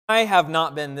I have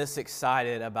not been this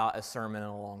excited about a sermon in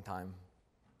a long time.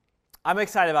 I'm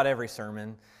excited about every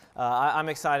sermon. I'm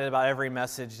excited about every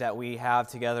message that we have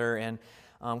together, and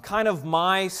kind of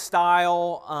my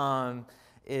style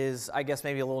is, I guess,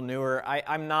 maybe a little newer.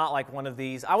 I'm not like one of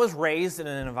these. I was raised in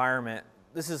an environment,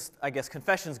 this is, I guess,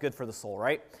 confession's good for the soul,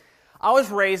 right? I was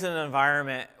raised in an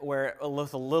environment where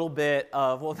with a little bit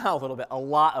of, well, not a little bit, a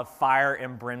lot of fire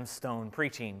and brimstone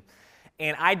preaching,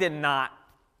 and I did not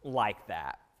like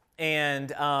that.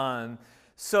 And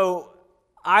so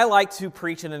I like to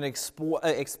preach in an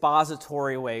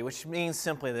expository way, which means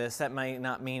simply this. That might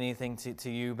not mean anything to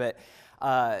you, but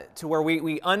to where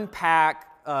we unpack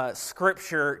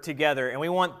Scripture together, and we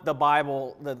want the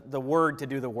Bible, the Word, to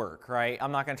do the work, right?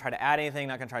 I'm not going to try to add anything,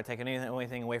 not going to try to take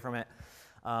anything away from it.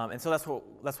 And so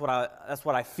that's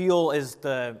what I feel is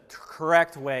the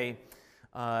correct way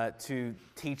to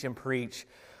teach and preach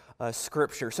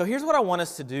Scripture. So here's what I want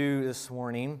us to do this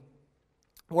morning.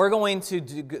 We're going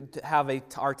to have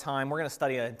our time. We're going to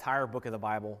study an entire book of the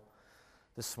Bible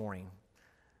this morning.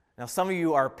 Now, some of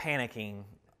you are panicking.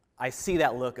 I see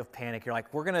that look of panic. You're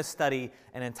like, we're going to study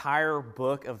an entire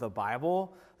book of the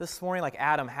Bible this morning? Like,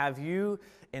 Adam, have you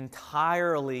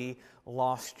entirely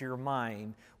lost your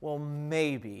mind? Well,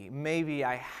 maybe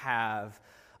I have.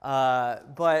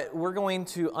 But we're going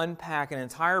to unpack an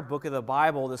entire book of the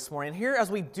Bible this morning. And here,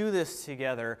 as we do this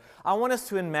together, I want us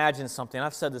to imagine something.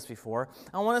 I've said this before.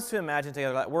 I want us to imagine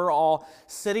together that we're all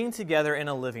sitting together in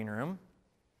a living room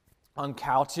on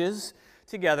couches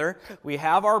together. We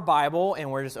have our Bible,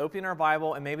 and we're just opening our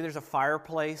Bible, and maybe there's a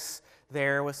fireplace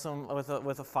there with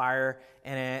a fire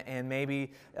in it, and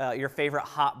maybe your favorite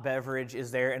hot beverage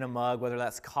is there in a mug, whether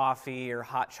that's coffee or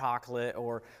hot chocolate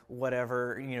or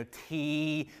whatever,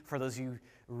 tea, for those of you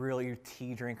really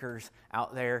tea drinkers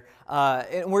out there.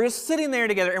 And we're just sitting there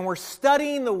together, and we're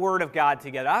studying the Word of God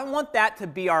together. I want that to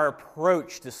be our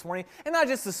approach this morning, and not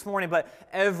just this morning, but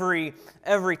every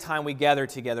time we gather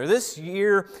together. This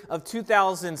year of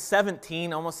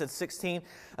 2017, almost said 16,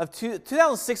 of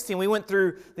 2016, we went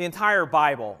through the entire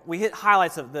Bible. We hit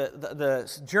highlights of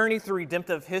the journey through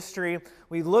redemptive history.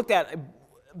 We looked at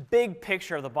a big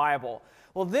picture of the Bible.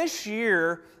 Well, this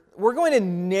year, we're going to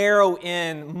narrow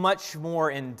in much more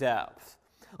in depth.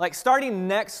 Like starting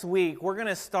next week, we're going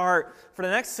to start, for the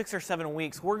next 6 or 7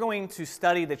 weeks, we're going to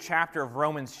study the chapter of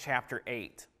Romans chapter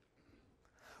 8.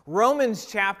 Romans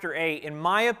chapter 8, in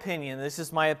my opinion, this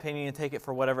is my opinion, and take it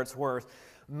for whatever it's worth,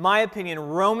 my opinion,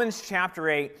 Romans chapter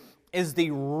 8 is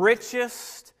the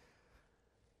richest,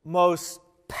 most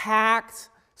packed,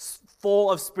 full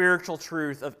of spiritual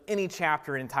truth of any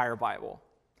chapter in the entire Bible.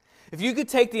 If you could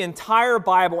take the entire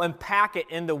Bible and pack it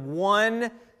into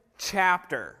one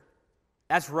chapter,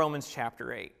 that's Romans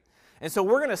chapter 8. And so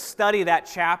we're going to study that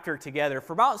chapter together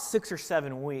for about 6 or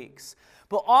 7 weeks.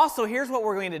 But also, here's what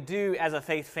we're going to do as a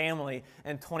faith family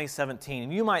in 2017.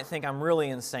 And you might think I'm really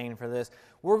insane for this.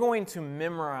 We're going to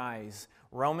memorize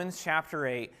Romans chapter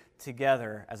 8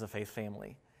 together as a faith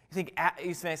family. You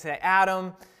may say,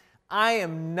 Adam, I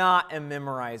am not a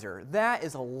memorizer. That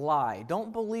is a lie.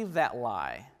 Don't believe that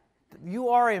lie. You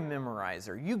are a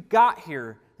memorizer. You got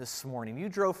here this morning. You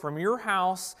drove from your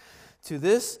house to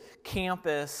this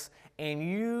campus, and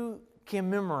you can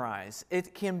memorize.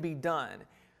 It can be done.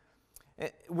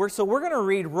 We're going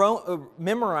to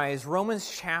memorize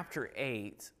Romans chapter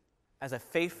 8 as a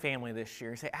faith family this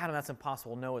year. You say, Adam, that's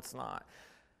impossible. No, it's not.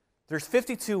 There's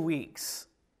 52 weeks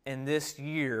in this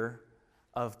year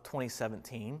of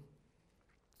 2017.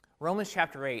 Romans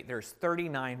chapter 8, there's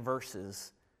 39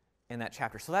 verses in that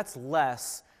chapter. So that's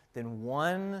less than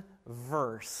one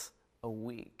verse a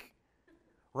week.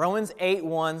 Romans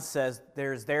 8:1 says,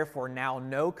 there's therefore now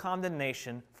no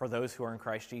condemnation for those who are in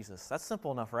Christ Jesus. That's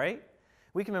simple enough, right?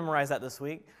 We can memorize that this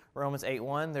week. Romans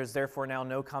 8:1, there's therefore now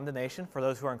no condemnation for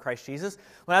those who are in Christ Jesus.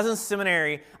 When I was in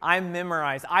seminary, I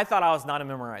thought I was not a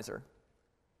memorizer.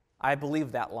 I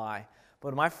believed that lie. But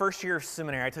in my first year of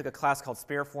seminary, I took a class called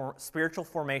Spiritual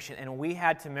Formation, and we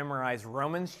had to memorize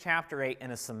Romans chapter 8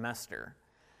 in a semester.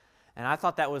 And I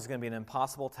thought that was going to be an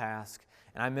impossible task,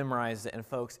 and I memorized it, and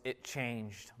folks, it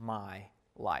changed my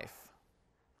life.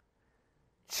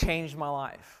 Changed my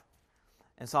life.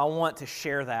 And so I want to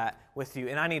share that with you,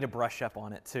 and I need to brush up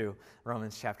on it too,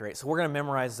 Romans chapter 8. So we're going to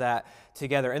memorize that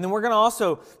together. And then we're going to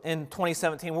also, in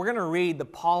 2017, we're going to read the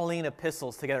Pauline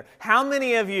epistles together. How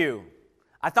many of you,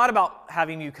 I thought about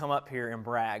having you come up here and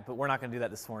brag, but we're not going to do that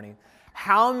this morning.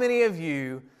 How many of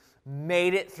you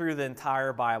made it through the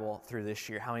entire Bible through this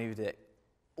year? How many of you did?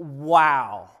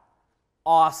 Wow.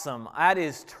 Awesome. That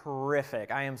is terrific.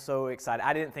 I am so excited.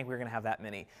 I didn't think we were going to have that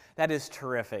many. That is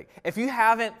terrific. If you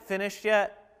haven't finished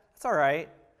yet, that's all right.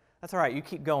 That's all right. You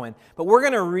keep going. But we're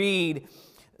going to read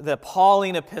the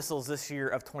Pauline epistles this year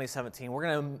of 2017. We're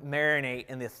going to marinate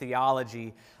in the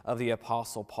theology of the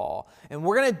Apostle Paul. And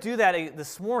we're going to do that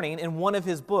this morning in one of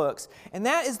his books, and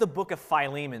that is the book of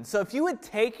Philemon. So if you would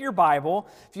take your Bible,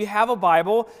 if you have a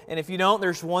Bible, and if you don't,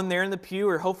 there's one there in the pew,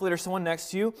 or hopefully there's someone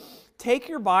next to you. Take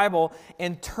your Bible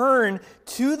and turn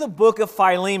to the book of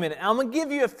Philemon. And I'm going to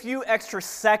give you a few extra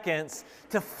seconds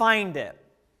to find it,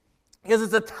 because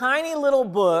it's a tiny little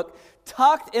book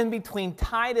tucked in between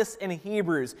Titus and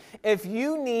Hebrews. If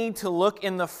you need to look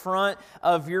in the front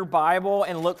of your Bible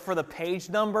and look for the page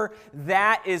number,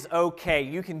 that is okay.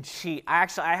 You can cheat. I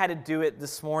had to do it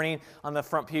this morning on the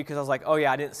front pew because I was like, oh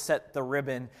yeah, I didn't set the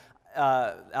ribbon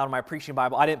out of my preaching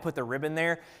Bible. I didn't put the ribbon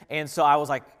there. And so I was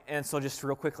like, just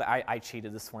real quickly, I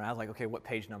cheated this morning. I was like, okay, what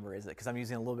page number is it? Because I'm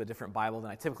using a little bit different Bible than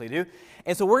I typically do.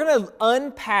 And so we're going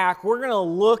to we're going to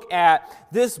look at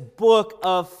this book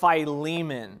of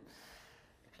Philemon.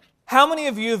 How many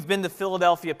of you have been to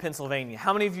Philadelphia, Pennsylvania?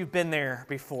 How many of you have been there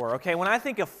before? Okay, when I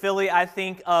think of Philly, I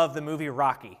think of the movie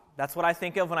Rocky. That's what I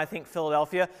think of when I think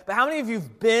Philadelphia. But how many of you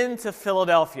have been to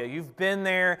Philadelphia? You've been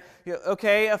there.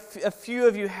 Okay, a few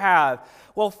of you have.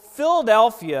 Well,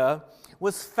 Philadelphia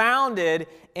was founded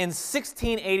in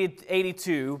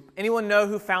 1682. Anyone know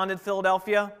who founded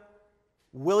Philadelphia?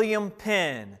 William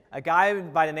Penn, a guy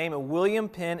by the name of William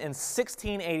Penn in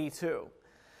 1682.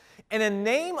 And the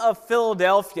name of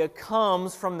Philadelphia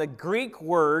comes from the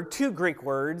two Greek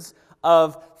words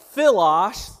of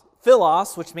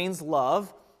philos, which means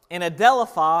love, and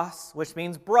adelphos, which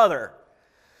means brother.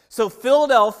 So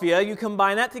Philadelphia, you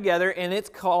combine that together, and it's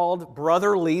called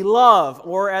brotherly love,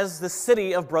 or as the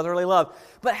city of brotherly love.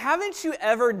 But haven't you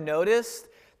ever noticed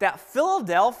that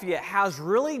Philadelphia has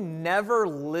really never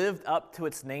lived up to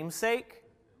its namesake?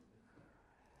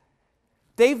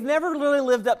 They've never really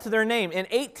lived up to their name. In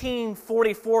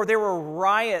 1844, there were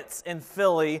riots in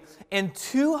Philly, and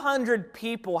 200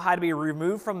 people had to be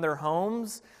removed from their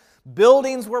homes.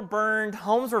 Buildings were burned,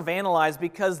 homes were vandalized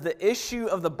because the issue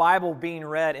of the Bible being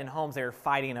read in homes, they were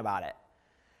fighting about it.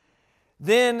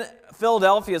 Then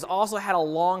Philadelphia has also had a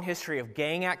long history of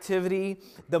gang activity.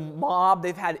 The mob,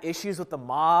 they've had issues with the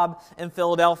mob in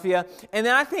Philadelphia. And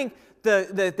then I think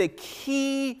the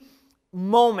key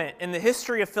moment in the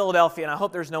history of Philadelphia, and I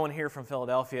hope there's no one here from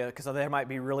Philadelphia because they might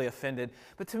be really offended,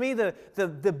 but to me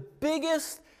the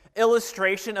biggest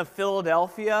illustration of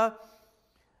Philadelphia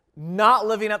not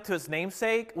living up to its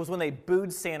namesake was when they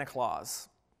booed Santa Claus.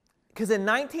 Because in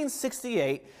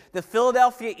 1968, the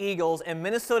Philadelphia Eagles and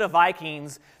Minnesota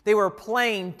Vikings, they were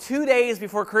playing 2 days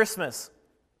before Christmas.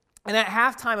 And at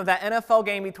halftime of that NFL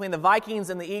game between the Vikings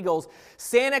and the Eagles,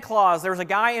 Santa Claus, there was a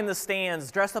guy in the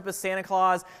stands dressed up as Santa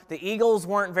Claus. The Eagles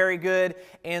weren't very good,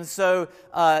 and so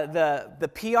the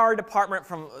PR department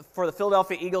for the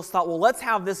Philadelphia Eagles thought, well, let's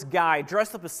have this guy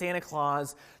dressed up as Santa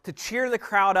Claus to cheer the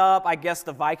crowd up. I guess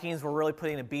the Vikings were really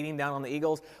putting a beating down on the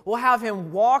Eagles. We'll have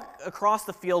him walk across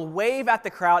the field, wave at the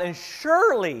crowd, and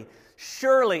surely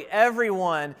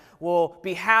everyone will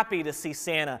be happy to see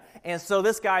Santa. And so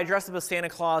this guy dressed up as Santa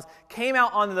Claus came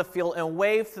out onto the field and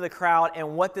waved to the crowd,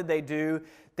 and what did they do?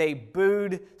 They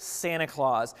booed Santa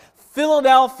Claus.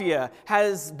 Philadelphia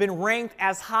has been ranked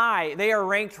as high. They are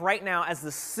ranked right now as the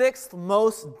 6th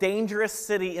most dangerous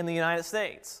city in the United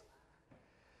States.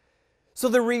 So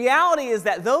the reality is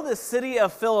that though the city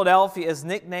of Philadelphia is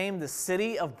nicknamed the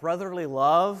city of brotherly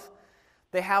love,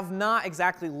 they have not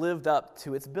exactly lived up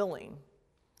to its billing.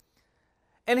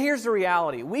 And here's the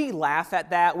reality. We laugh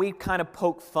at that. We kind of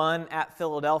poke fun at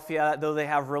Philadelphia, though they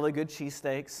have really good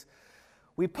cheesesteaks.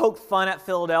 We poke fun at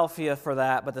Philadelphia for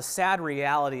that, but the sad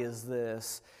reality is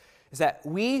this, is that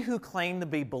we who claim to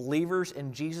be believers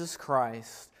in Jesus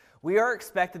Christ, we are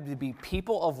expected to be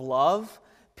people of love,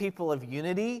 people of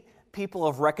unity, people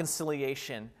of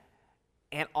reconciliation.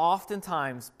 And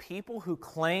oftentimes, people who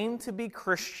claim to be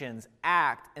Christians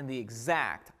act in the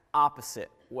exact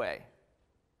opposite way.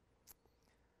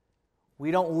 We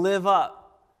don't live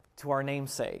up to our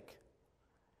namesake.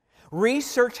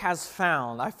 Research has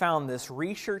found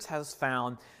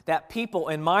that people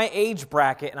in my age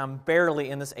bracket, and I'm barely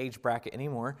in this age bracket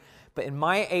anymore, but in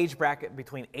my age bracket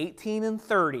between 18 and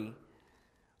 30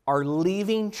 are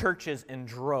leaving churches in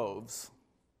droves.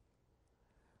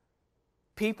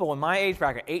 People in my age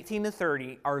bracket, 18 to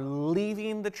 30, are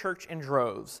leaving the church in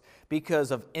droves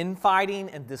because of infighting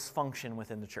and dysfunction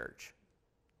within the church.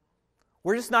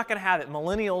 We're just not going to have it.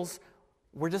 Millennials,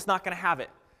 we're just not going to have it.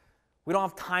 We don't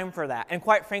have time for that. And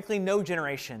quite frankly, no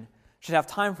generation should have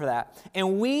time for that.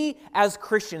 And we as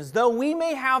Christians, though we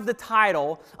may have the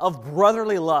title of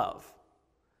brotherly love,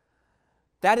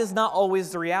 that is not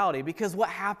always the reality, because what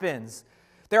happens?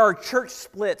 There are church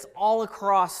splits all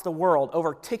across the world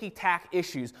over ticky-tack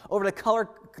issues, over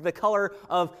the color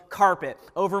of carpet,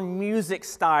 over music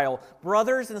style.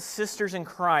 Brothers and sisters in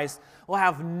Christ will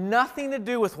have nothing to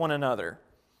do with one another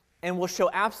and will show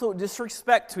absolute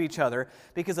disrespect to each other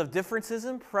because of differences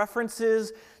in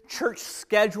preferences, church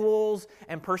schedules,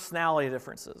 and personality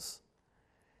differences.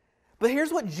 But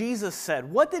here's what Jesus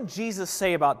said. What did Jesus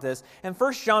say about this? In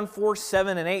 1 John 4,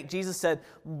 7 and 8, Jesus said,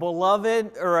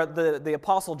 Beloved, or the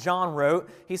Apostle John wrote,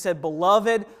 he said,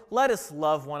 Beloved, let us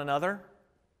love one another.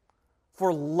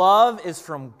 For love is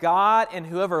from God, and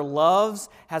whoever loves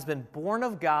has been born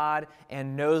of God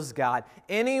and knows God.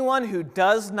 Anyone who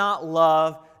does not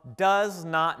love does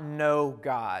not know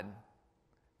God,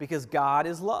 because God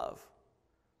is love.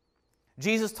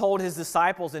 Jesus told his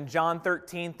disciples in John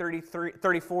 13,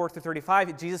 34 through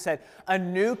 35, Jesus said, A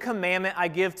new commandment I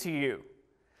give to you,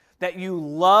 that you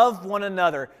love one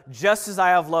another just as I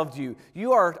have loved you.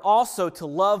 You are also to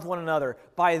love one another.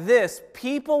 By this,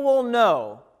 people will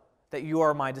know that you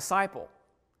are my disciple.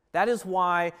 That is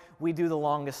why we do the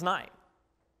longest night.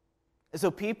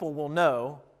 So people will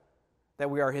know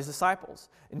that we are his disciples.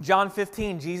 In John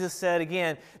 15, Jesus said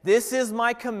again, This is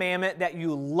my commandment, that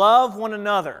you love one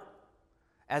another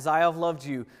as I have loved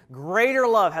you. Greater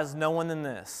love has no one than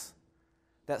this,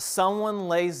 that someone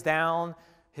lays down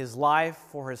his life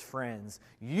for his friends.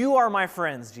 You are my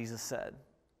friends, Jesus said.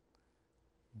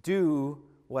 Do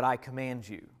what I command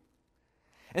you.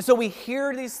 And so we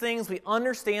hear these things, we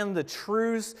understand the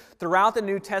truths throughout the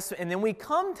New Testament, and then we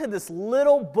come to this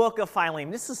little book of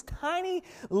Philemon. This is tiny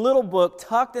little book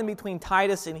tucked in between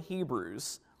Titus and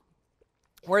Hebrews,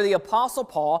 where the Apostle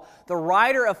Paul, the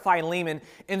writer of Philemon,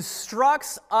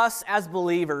 instructs us as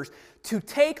believers to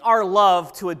take our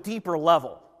love to a deeper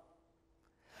level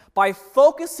by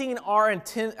focusing our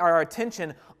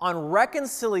attention on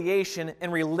reconciliation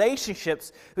and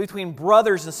relationships between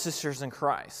brothers and sisters in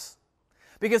Christ.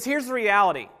 Because here's the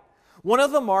reality. One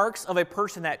of the marks of a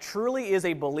person that truly is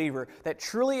a believer, that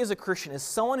truly is a Christian, is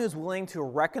someone who's willing to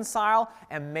reconcile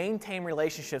and maintain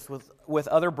relationships with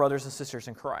other brothers and sisters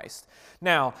in Christ.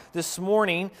 Now, this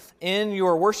morning in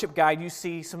your worship guide, you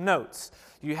see some notes.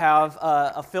 You have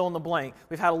a fill-in-the-blank.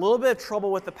 We've had a little bit of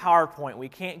trouble with the PowerPoint. We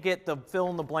can't get the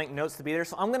fill-in-the-blank notes to be there,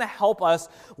 so I'm going to help us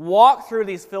walk through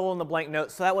these fill-in-the-blank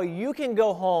notes so that way you can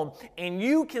go home and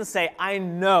you can say, I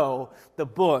know the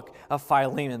book of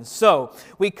Philemon. So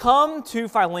we come to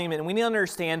Philemon, and we need to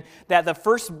understand that the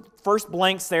first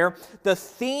blanks there, the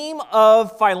theme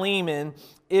of Philemon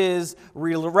is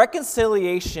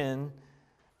reconciliation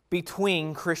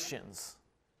between Christians.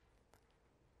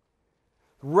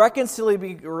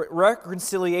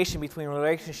 Reconciliation between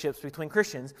relationships between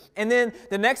Christians. And then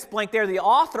the next blank there, the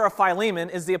author of Philemon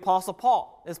is the Apostle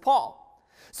Paul, is Paul.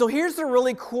 So here's the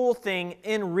really cool thing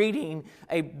in reading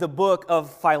the book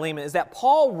of Philemon, is that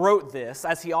Paul wrote this,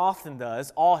 as he often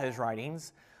does, all his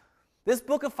writings. This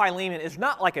book of Philemon is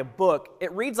not like a book,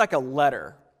 it reads like a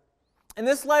letter. And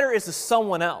this letter is to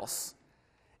someone else.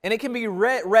 And it can be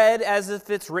read as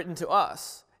if it's written to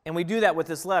us. And we do that with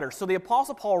this letter. So the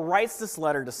Apostle Paul writes this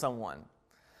letter to someone.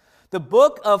 The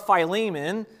book of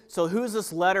Philemon, so who's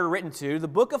this letter written to? The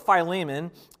book of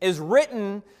Philemon is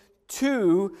written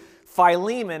to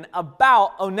Philemon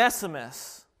about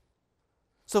Onesimus.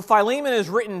 So Philemon is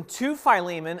written to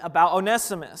Philemon about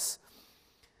Onesimus.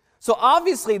 So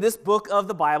obviously this book of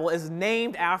the Bible is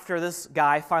named after this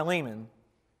guy Philemon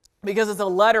because it's a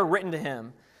letter written to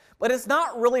him. But it's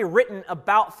not really written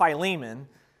about Philemon.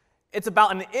 It's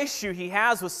about an issue he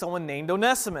has with someone named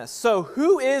Onesimus. So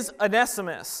who is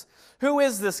Onesimus? Who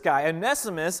is this guy?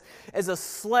 Onesimus is a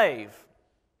slave.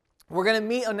 We're going to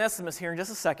meet Onesimus here in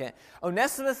just a second.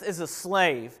 Onesimus is a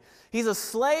slave. He's a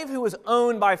slave who was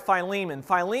owned by Philemon.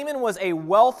 Philemon was a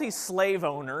wealthy slave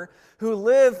owner who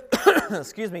lived,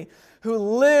 who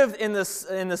lived in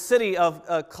the city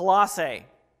of Colossae.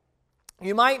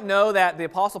 You might know that the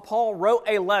Apostle Paul wrote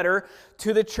a letter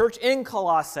to the church in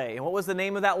Colossae. And what was the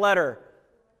name of that letter?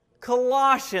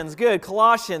 Colossians. Good,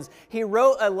 Colossians. He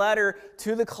wrote a letter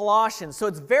to the Colossians. So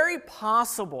it's very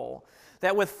possible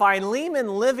that with Philemon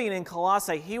living in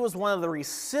Colossae, he was one of the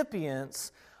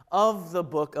recipients of the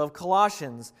book of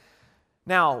Colossians.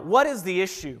 Now, what is the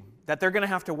issue that they're going to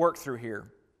have to work through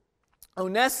here?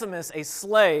 Onesimus, a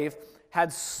slave,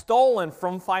 had stolen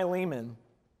from Philemon.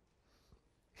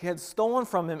 He had stolen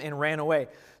from him and ran away.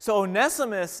 So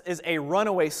Onesimus is a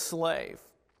runaway slave.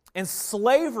 And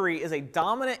slavery is a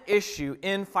dominant issue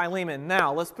in Philemon.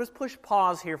 Now, let's just push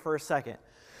pause here for a second.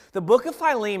 The book of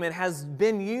Philemon has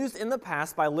been used in the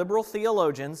past by liberal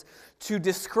theologians to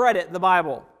discredit the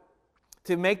Bible,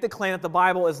 to make the claim that the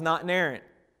Bible is not inerrant.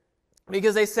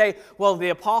 Because they say, well, the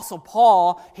Apostle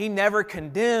Paul, he never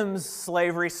condemns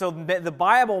slavery, so the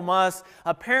Bible must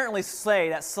apparently say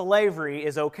that slavery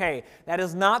is okay. That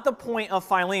is not the point of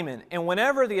Philemon. And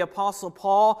whenever the Apostle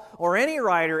Paul or any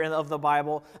writer of the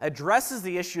Bible addresses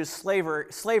the issue of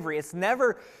slavery, it's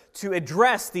never to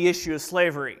address the issue of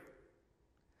slavery.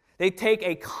 They take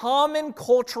a common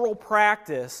cultural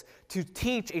practice to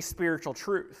teach a spiritual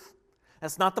truth.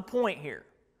 That's not the point here.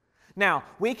 Now,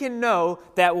 we can know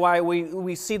that while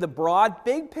we see the broad,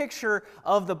 big picture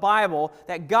of the Bible,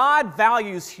 that God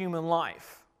values human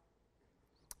life.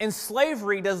 And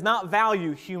slavery does not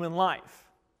value human life.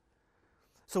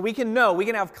 So we can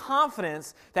have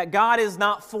confidence that God is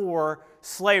not for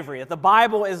slavery, that the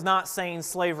Bible is not saying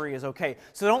slavery is okay.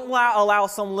 So don't allow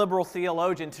some liberal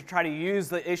theologian to try to use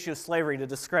the issue of slavery to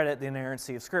discredit the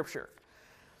inerrancy of Scripture.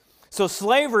 So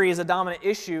slavery is a dominant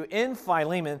issue in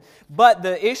Philemon, but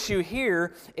the issue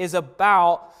here is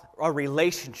about a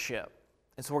relationship.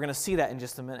 And so we're going to see that in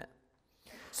just a minute.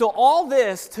 So all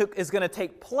this is going to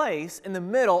take place in the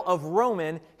middle of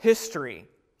Roman history.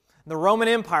 The Roman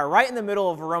Empire, right in the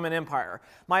middle of the Roman Empire.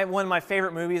 One of my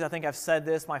favorite movies, I think I've said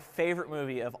this, my favorite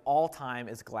movie of all time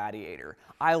is Gladiator.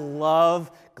 I love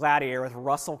Gladiator with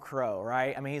Russell Crowe,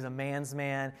 right? I mean, he's a man's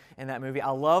man in that movie. I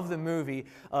love the movie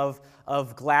of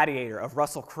Gladiator, of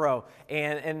Russell Crowe.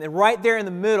 And right there in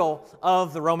the middle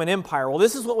of the Roman Empire. Well,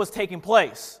 this is what was taking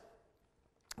place.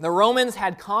 The Romans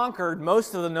had conquered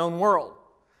most of the known world.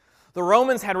 The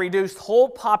Romans had reduced whole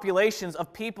populations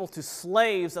of people to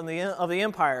slaves of the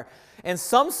empire. And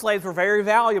some slaves were very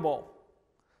valuable.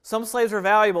 Some slaves were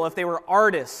valuable if they were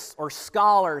artists or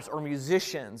scholars or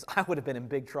musicians. I would have been in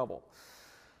big trouble.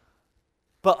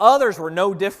 But others were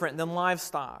no different than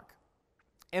livestock.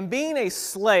 And being a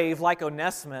slave like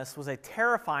Onesimus was a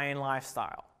terrifying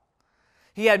lifestyle.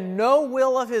 He had no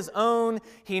will of his own.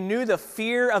 He knew the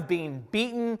fear of being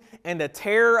beaten and the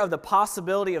terror of the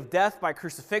possibility of death by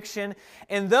crucifixion.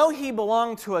 And though he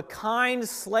belonged to a kind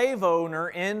slave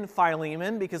owner in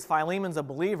Philemon, because Philemon's a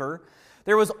believer,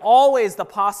 there was always the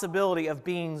possibility of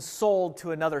being sold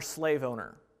to another slave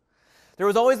owner. There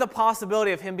was always the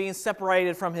possibility of him being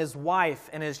separated from his wife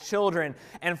and his children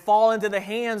and fall into the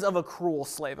hands of a cruel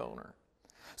slave owner.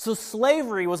 So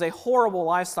slavery was a horrible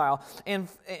lifestyle. And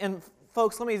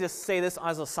folks, let me just say this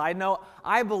as a side note.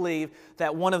 I believe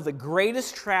that one of the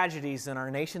greatest tragedies in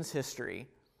our nation's history,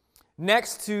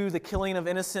 next to the killing of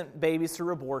innocent babies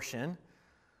through abortion,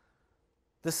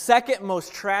 the second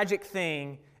most tragic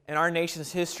thing in our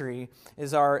nation's history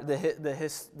is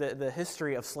the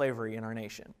history of slavery in our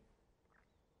nation.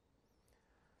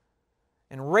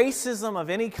 And racism of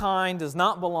any kind does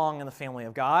not belong in the family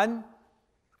of God.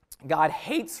 God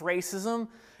hates racism,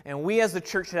 and we as the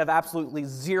church should have absolutely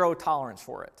zero tolerance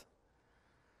for it.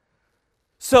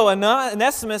 So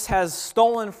Onesimus has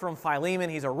stolen from Philemon.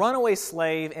 He's a runaway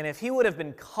slave, and if he would have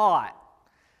been caught,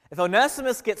 if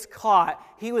Onesimus gets caught,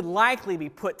 he would likely be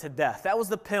put to death. That was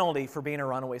the penalty for being a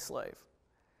runaway slave.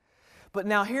 But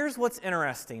now here's what's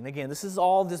interesting. Again, this is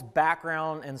all this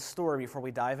background and story before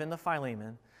we dive into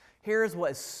Philemon. Here's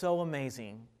what is so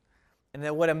amazing, and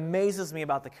then what amazes me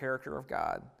about the character of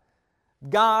God.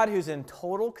 God, who's in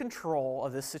total control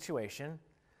of this situation,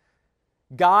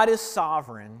 God is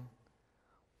sovereign,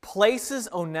 places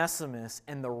Onesimus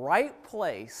in the right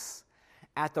place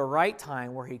at the right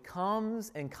time where he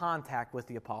comes in contact with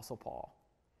the Apostle Paul.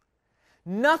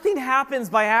 Nothing happens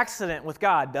by accident with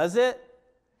God, does it?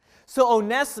 So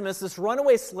Onesimus, this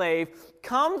runaway slave,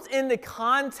 comes into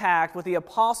contact with the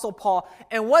Apostle Paul,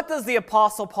 and what does the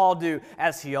Apostle Paul do?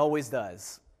 As he always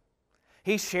does.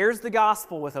 He shares the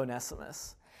gospel with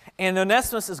Onesimus, and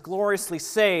Onesimus is gloriously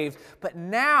saved. But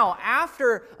now,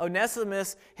 after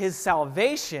Onesimus, his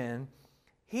salvation,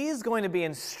 he's going to be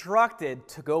instructed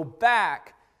to go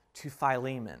back to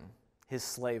Philemon, his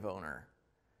slave owner.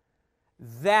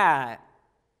 That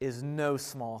is no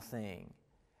small thing.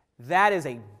 That is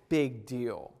a big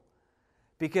deal.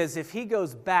 Because if he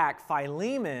goes back,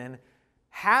 Philemon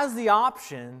has the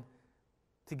option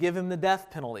to give him the death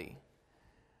penalty.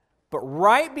 But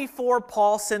right before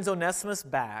Paul sends Onesimus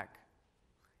back,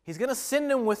 he's going to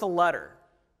send him with a letter.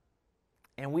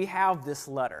 And we have this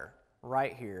letter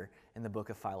right here in the book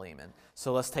of Philemon.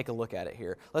 So let's take a look at it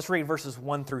here. Let's read verses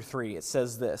 1 through 3. It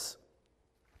says this: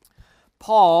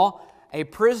 Paul, a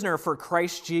prisoner for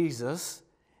Christ Jesus,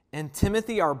 and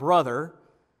Timothy, our brother,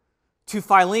 to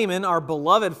Philemon, our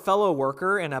beloved fellow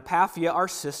worker, and Epaphia, our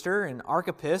sister, and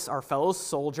Archippus, our fellow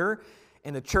soldier,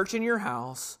 in the church in your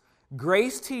house,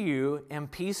 grace to you and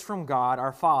peace from God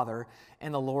our Father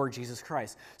and the Lord Jesus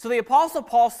Christ. So the Apostle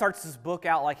Paul starts this book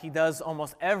out like he does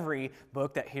almost every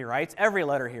book that he writes, every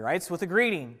letter he writes, with a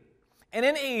greeting. And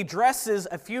then he addresses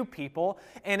a few people,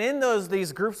 and in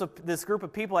this group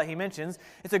of people that he mentions,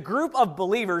 it's a group of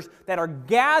believers that are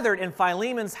gathered in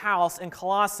Philemon's house in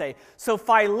Colossae. So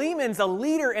Philemon's a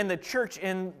leader in the church,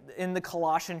 in the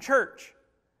Colossian church.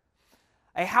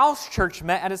 A house church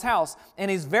met at his house,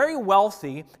 and he's very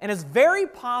wealthy, and it's very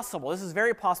possible, this is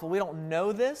very possible, we don't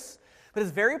know this, but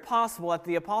it's very possible that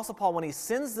the Apostle Paul, when he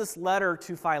sends this letter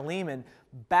to Philemon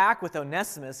back with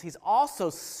Onesimus, he's also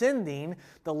sending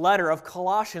the letter of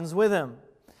Colossians with him.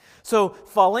 So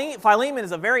Philemon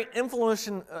is a very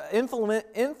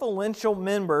influential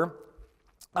member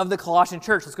of the Colossian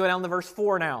church. Let's go down to verse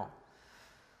 4 now.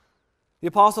 The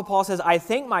Apostle Paul says, I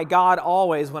thank my God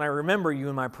always when I remember you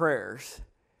in my prayers,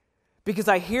 because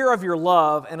I hear of your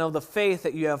love and of the faith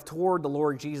that you have toward the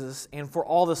Lord Jesus and for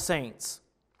all the saints.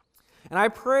 And I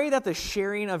pray that the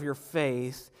sharing of your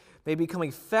faith may become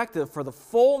effective for the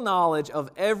full knowledge of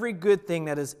every good thing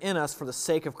that is in us for the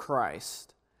sake of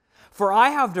Christ. For I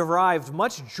have derived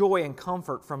much joy and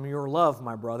comfort from your love,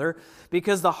 my brother,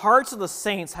 because the hearts of the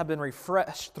saints have been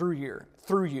refreshed through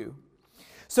you.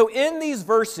 So in these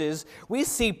verses, we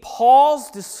see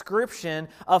Paul's description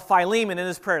of Philemon in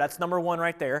his prayer. That's number 1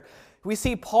 right there. We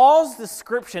see Paul's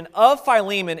description of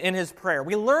Philemon in his prayer.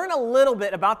 We learn a little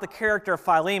bit about the character of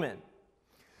Philemon.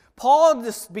 Paul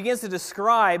begins to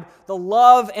describe the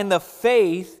love and the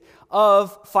faith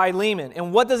of Philemon.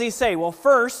 And what does he say? Well,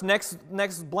 first, next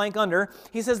blank under,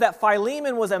 he says that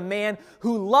Philemon was a man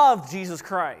who loved Jesus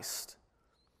Christ.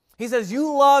 He says,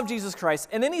 you love Jesus Christ.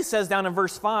 And then he says down in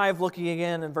verse 5, looking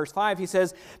again in verse 5, he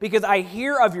says, because I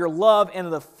hear of your love and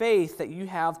of the faith that you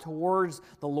have towards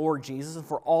the Lord Jesus and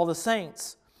for all the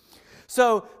saints.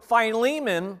 So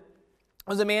Philemon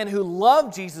was a man who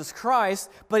loved Jesus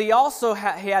Christ, but he also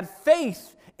had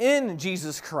faith in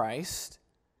Jesus Christ.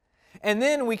 And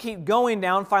then we keep going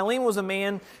down. Philemon was a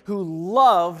man who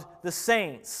loved the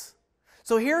saints.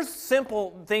 So here's a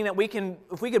simple thing that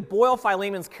if we could boil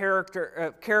Philemon's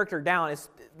character down,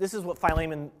 this is what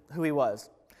Philemon, who he was.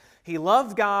 He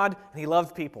loved God and he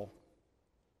loved people.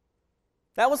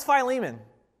 That was Philemon.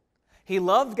 He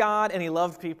loved God and he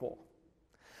loved people.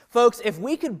 Folks, if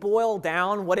we could boil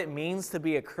down what it means to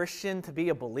be a Christian, to be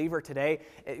a believer today,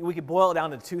 we could boil it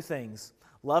down to 2 things: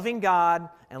 loving God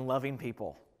and loving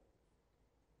people.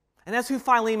 And that's who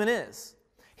Philemon is.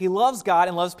 He loves God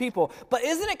and loves people. But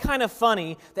isn't it kind of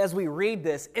funny that as we read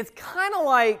this, it's kind of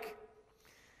like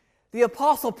the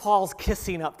Apostle Paul's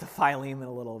kissing up to Philemon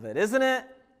a little bit, isn't it?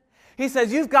 He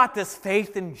says, you've got this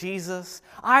faith in Jesus.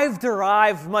 I've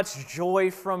derived much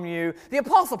joy from you. The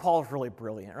Apostle Paul is really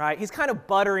brilliant, right? He's kind of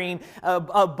buttering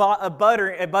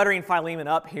Philemon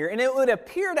up here. And it would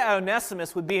appear that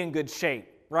Onesimus would be in good shape,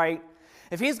 right?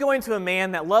 If he's going to a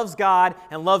man that loves God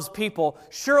and loves people,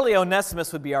 surely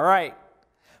Onesimus would be all right.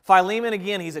 Philemon,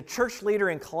 again, he's a church leader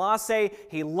in Colossae.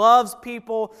 He loves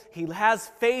people. He has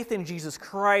faith in Jesus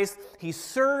Christ. He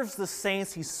serves the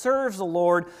saints. He serves the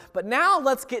Lord. But now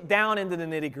let's get down into the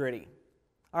nitty-gritty.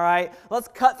 All right? Let's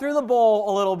cut through the bowl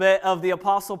a little bit of the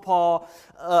Apostle Paul,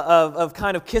 of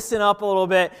kind of kissing up a little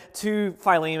bit to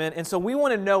Philemon. And so we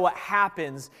want to know what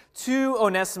happens to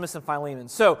Onesimus and Philemon.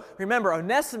 So remember,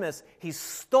 Onesimus, he's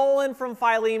stolen from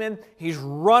Philemon. He's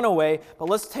run away. But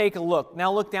let's take a look.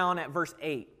 Now look down at verse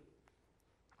 8.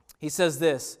 He says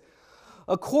this,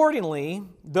 accordingly,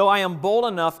 though I am bold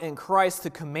enough in Christ to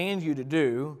command you to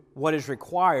do what is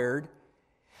required,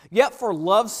 yet for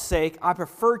love's sake I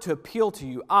prefer to appeal to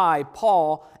you. I,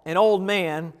 Paul, an old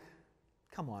man,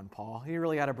 come on, Paul, you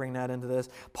really got to bring that into this.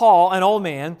 Paul, an old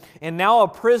man, and now a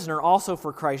prisoner also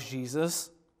for Christ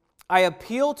Jesus, I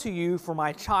appeal to you for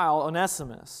my child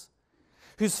Onesimus,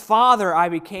 whose father I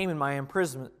became in my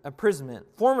imprisonment.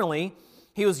 Formerly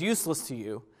he was useless to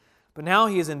you, but now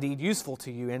he is indeed useful to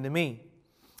you and to me.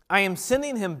 I am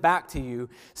sending him back to you,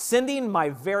 sending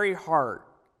my very heart.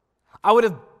 I would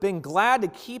have been glad to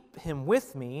keep him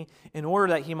with me in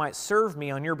order that he might serve me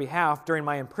on your behalf during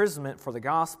my imprisonment for the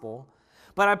gospel.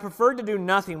 But I preferred to do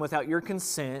nothing without your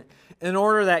consent in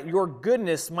order that your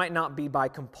goodness might not be by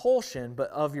compulsion, but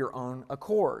of your own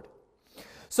accord.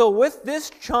 So with this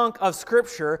chunk of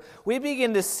Scripture, we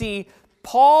begin to see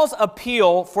Paul's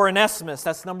appeal for Onesimus.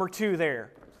 That's number 2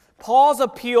 there. Paul's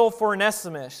appeal for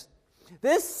Onesimus.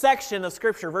 This section of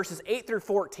Scripture, verses 8 through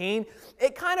 14,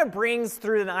 it kind of brings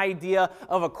through an idea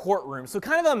of a courtroom. So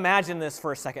kind of imagine this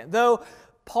for a second. Though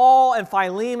Paul and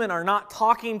Philemon are not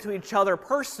talking to each other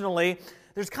personally,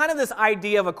 there's kind of this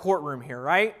idea of a courtroom here,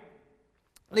 right?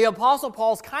 The Apostle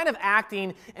Paul's kind of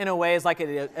acting in a way as like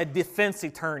a defense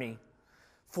attorney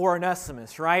for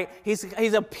Onesimus, right?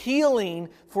 He's appealing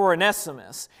for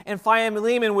Onesimus. And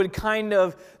Philemon would kind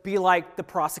of be like the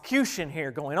prosecution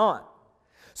here going on.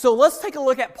 So let's take a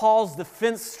look at Paul's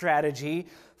defense strategy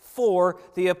for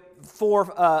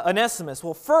Onesimus.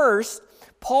 Well, first,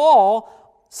 Paul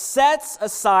sets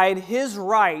aside his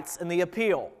rights in the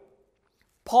appeal.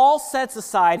 Paul sets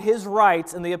aside his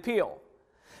rights in the appeal.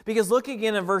 Because look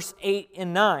again in verse 8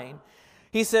 and 9.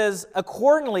 He says,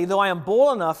 "Accordingly, though I am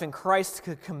bold enough in Christ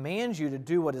to command you to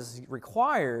do what is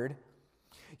required,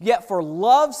 yet for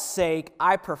love's sake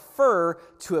I prefer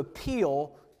to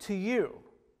appeal to you."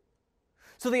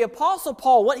 So the Apostle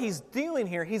Paul, what he's doing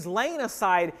here, he's laying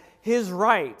aside his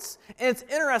rights. And it's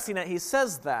interesting that he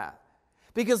says that.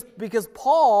 Because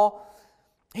Paul,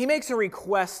 he makes a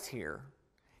request here.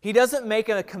 He doesn't make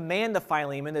a command to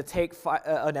Philemon to take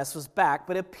Onesimus back,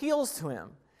 but appeals to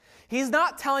him. He's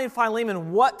not telling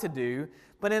Philemon what to do,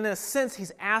 but in a sense,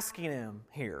 he's asking him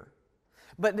here.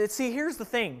 But see, here's the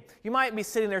thing. You might be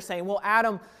sitting there saying, well,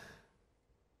 Adam,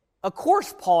 of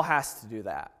course Paul has to do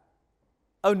that.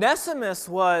 Onesimus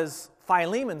was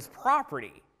Philemon's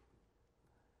property.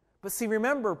 But see,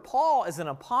 remember, Paul is an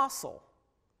apostle,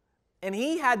 and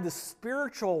he had the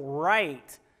spiritual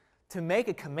right to make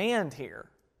a command here.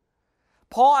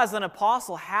 Paul, as an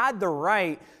apostle, had the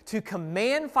right to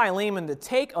command Philemon to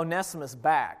take Onesimus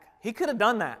back. He could have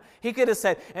done that. He could have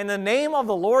said, "In the name of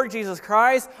the Lord Jesus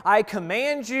Christ, I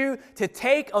command you to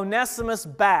take Onesimus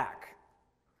back."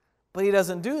 But he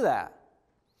doesn't do that.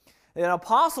 An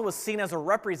apostle was seen as a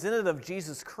representative of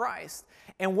Jesus Christ,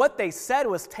 and what they said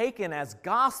was taken as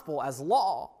gospel, as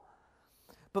law.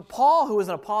 But Paul, who is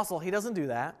an apostle, he doesn't do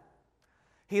that.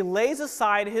 He lays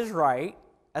aside his right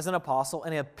as an apostle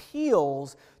and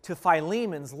appeals to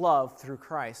Philemon's love through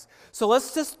Christ. So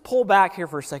let's just pull back here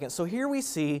for a second. So here we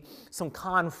see some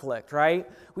conflict, right?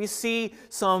 We see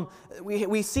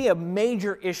a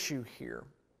major issue here.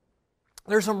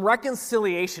 There's some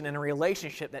reconciliation in a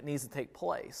relationship that needs to take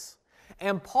place.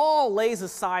 And Paul lays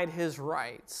aside his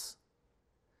rights.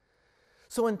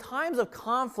 So in times of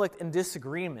conflict and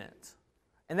disagreement,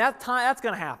 and that's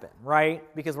going to happen,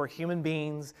 right? Because we're human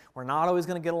beings. We're not always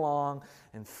going to get along.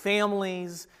 In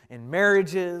families, in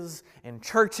marriages, in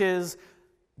churches,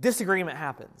 disagreement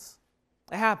happens.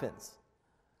 It happens.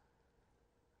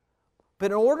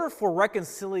 But in order for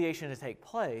reconciliation to take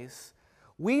place,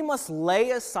 we must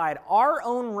lay aside our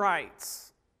own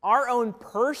rights, our own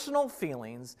personal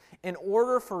feelings, in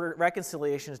order for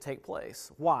reconciliation to take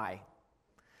place. Why?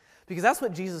 Because that's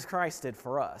what Jesus Christ did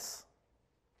for us.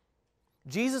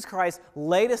 Jesus Christ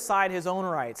laid aside his own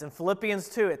rights. In Philippians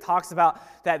 2, it talks about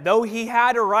that though he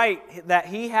had the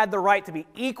right to be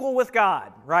equal with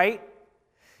God, right?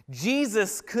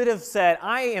 Jesus could have said,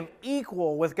 "I am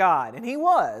equal with God," and he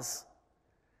was.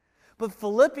 But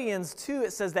Philippians 2,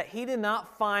 it says that he did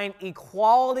not find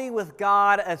equality with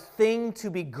God a thing to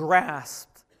be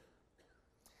grasped.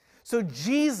 So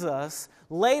Jesus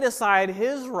laid aside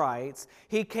his rights.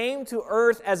 He came to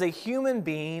earth as a human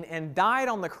being and died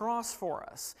on the cross for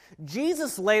us.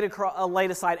 Jesus laid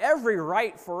aside every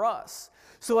right for us.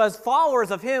 So as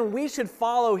followers of him, we should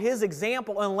follow his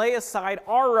example and lay aside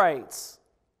our rights.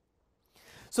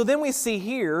 So then we see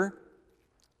here,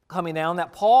 coming down,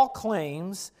 that Paul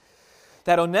claims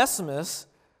that Onesimus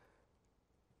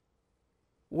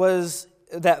was,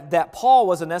 that Paul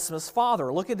was Onesimus'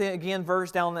 father. Look at the again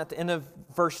verse down at the end of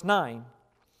verse 9.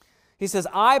 He says,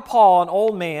 "I, Paul, an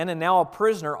old man and now a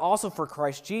prisoner also for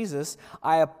Christ Jesus,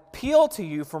 I appeal to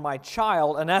you for my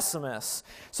child Onesimus."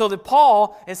 So that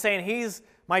Paul is saying he's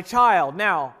my child.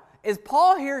 Now, is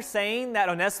Paul here saying that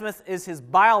Onesimus is his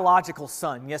biological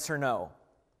son? Yes or no?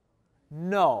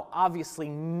 No, obviously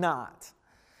not.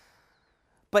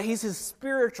 But he's his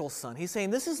spiritual son. He's saying,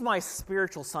 this is my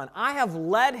spiritual son. I have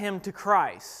led him to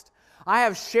Christ. I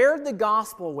have shared the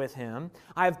gospel with him.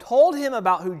 I have told him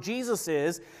about who Jesus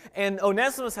is, and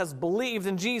Onesimus has believed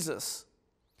in Jesus.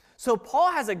 So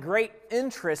Paul has a great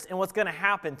interest in what's going to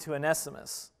happen to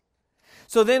Onesimus.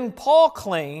 So then Paul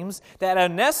claims that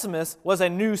Onesimus was a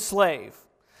new slave.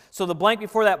 So the blank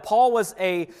before that, Paul was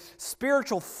a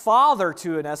spiritual father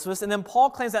to Onesimus, and then Paul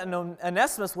claims that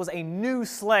Onesimus was a new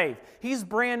slave. He's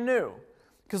brand new.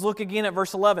 Because look again at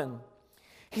verse 11.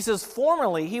 He says,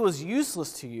 "Formerly he was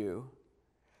useless to you,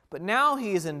 but now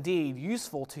he is indeed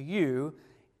useful to you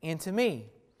and to me."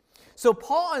 So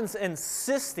Paul is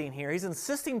insisting here, he's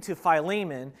insisting to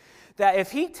Philemon that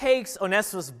if he takes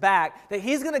Onesimus back, that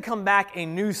he's going to come back a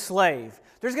new slave.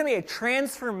 There's going to be a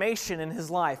transformation in his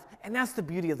life. And that's the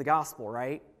beauty of the gospel,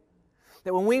 right?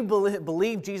 That when we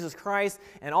believe Jesus Christ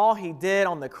and all he did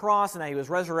on the cross and that he was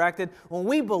resurrected, when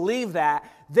we believe that,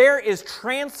 there is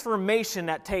transformation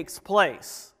that takes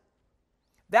place.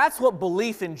 That's what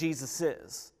belief in Jesus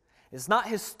is. It's not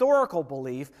historical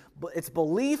belief, but it's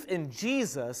belief in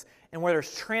Jesus and where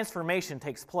there's transformation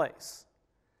takes place.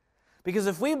 Because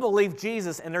if we believe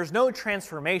Jesus and there's no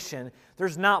transformation,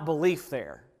 there's not belief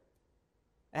there.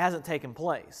 It hasn't taken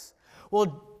place.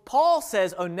 Well, Paul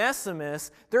says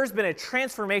Onesimus, there's been a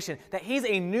transformation, that he's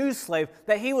a new slave,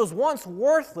 that he was once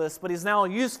worthless, but he's now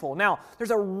useful. Now,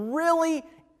 there's a really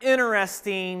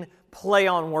interesting play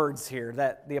on words here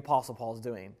that the Apostle Paul is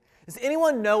doing. Does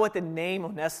anyone know what the name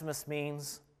Onesimus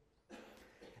means?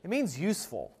 It means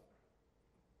useful.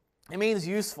 It means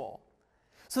useful.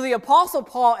 So the Apostle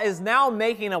Paul is now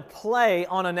making a play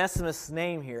on Onesimus'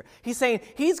 name here. He's saying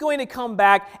he's going to come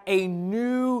back a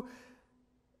new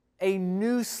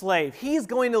slave. He's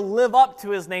going to live up to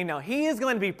his name now. He is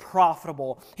going to be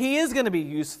profitable. He is going to be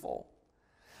useful.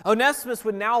 Onesimus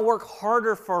would now work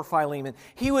harder for Philemon.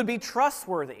 He would be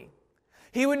trustworthy.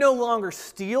 He would no longer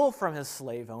steal from his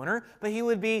slave owner, but he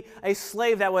would be a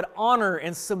slave that would honor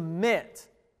and submit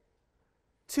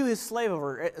to his slave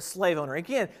owner.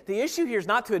 Again, the issue here is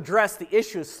not to address the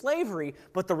issue of slavery,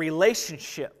 but the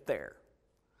relationship there.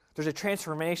 There's a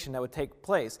transformation that would take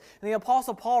place. And the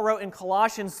Apostle Paul wrote in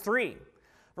Colossians 3,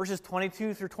 verses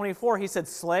 22 through 24, he said,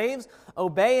 "Slaves,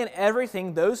 obey in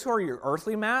everything those who are your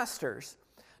earthly masters,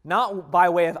 not by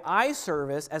way of eye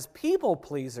service as people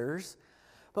pleasers,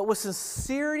 but with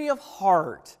sincerity of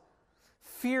heart,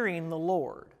 fearing the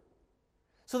Lord."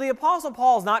 So the Apostle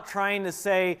Paul is not trying to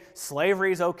say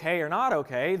slavery is okay or not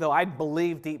okay, though I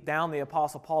believe deep down the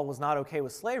Apostle Paul was not okay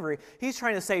with slavery. He's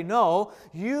trying to say, no,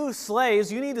 you slaves,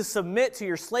 you need to submit to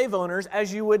your slave owners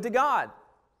as you would to God.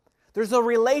 There's a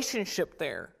relationship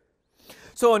there.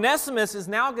 So Onesimus is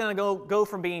now going to go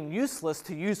from being useless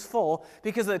to useful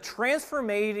because of the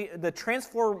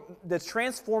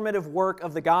transformative work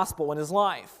of the gospel in his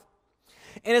life.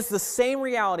 And it's the same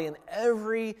reality in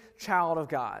every child of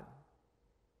God.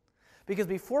 Because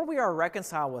before we are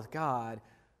reconciled with God,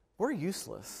 we're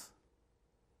useless.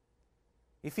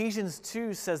 Ephesians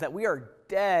 2 says that we are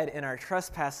dead in our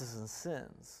trespasses and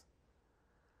sins.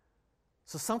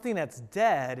 So something that's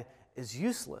dead is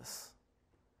useless.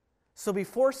 So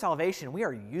before salvation, we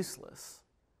are useless.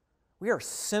 We are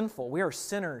sinful. We are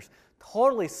sinners,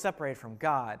 totally separated from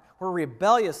God. We're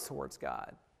rebellious towards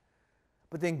God.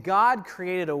 But then God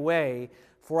created a way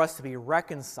for us to be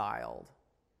reconciled,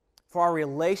 for our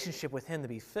relationship with Him to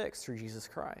be fixed through Jesus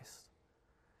Christ.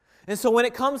 And so when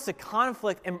it comes to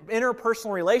conflict and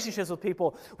interpersonal relationships with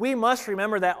people, we must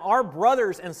remember that our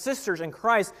brothers and sisters in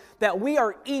Christ, that we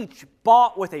are each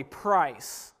bought with a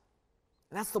price.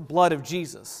 And that's the blood of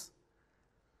Jesus.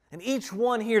 And each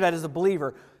one here that is a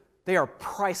believer, they are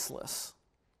priceless.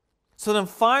 So then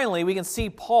finally, we can see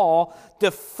Paul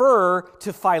defer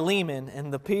to Philemon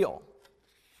in the appeal.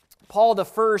 Paul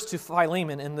defers to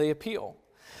Philemon in the appeal.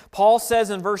 Paul says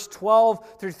in verse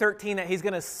 12 through 13 that he's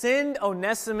going to send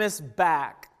Onesimus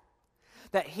back,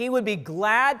 that he would be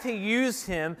glad to use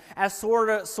him as sort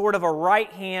of a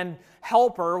right-hand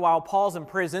helper while Paul's in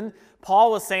prison.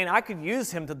 Paul was saying, I could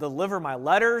use him to deliver my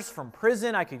letters from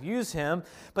prison. I could use him.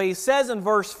 But he says in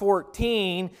verse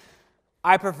 14,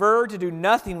 I prefer to do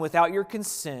nothing without your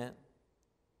consent,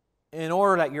 in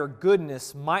order that your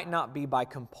goodness might not be by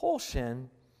compulsion,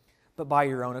 but by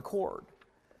your own accord.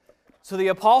 So the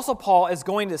Apostle Paul is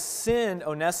going to send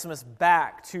Onesimus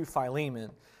back to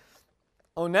Philemon.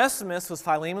 Onesimus was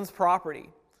Philemon's property.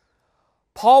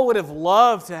 Paul would have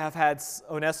loved to have had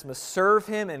Onesimus serve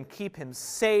him and keep him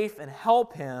safe and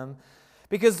help him,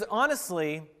 because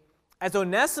honestly, as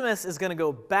Onesimus is going to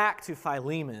go back to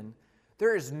Philemon,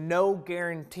 there is no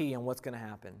guarantee on what's going to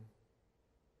happen.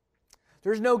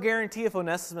 There's no guarantee if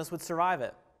Onesimus would survive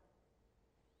it.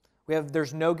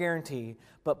 There's no guarantee,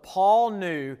 but Paul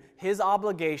knew his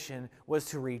obligation was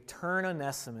to return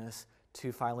Onesimus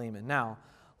to Philemon. Now,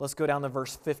 let's go down to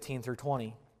verse 15 through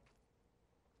 20.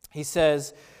 He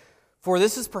says, "For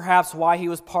this is perhaps why he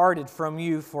was parted from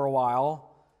you for a while,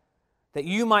 that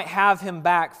you might have him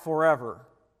back forever,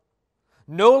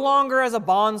 no longer as a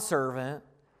bondservant,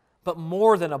 but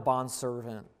more than a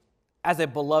bondservant, as a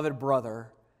beloved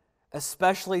brother,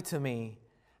 especially to me,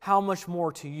 how much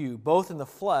more to you, both in the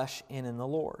flesh and in the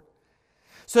Lord.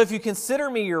 So if you consider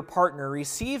me your partner,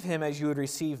 receive him as you would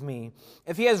receive me.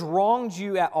 If he has wronged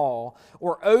you at all,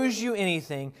 or owes you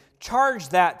anything, charge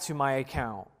that to my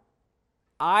account.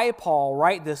 I, Paul,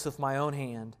 write this with my own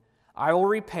hand. I will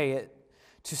repay it,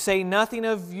 to say nothing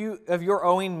of your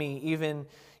owing me, even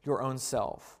your own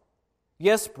self.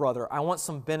 Yes, brother, I want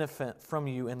some benefit from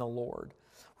you in the Lord.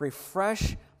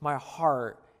 Refresh my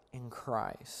heart in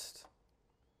Christ."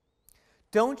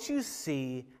 Don't you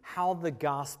see how the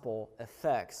gospel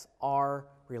affects our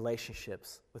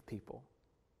relationships with people?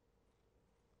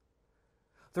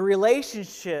 The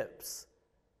relationships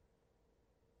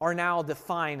are now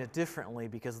defined differently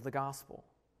because of the gospel.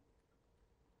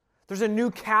 There's a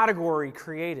new category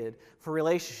created for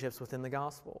relationships within the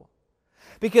gospel.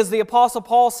 Because the Apostle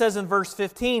Paul says in verse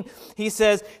 15, he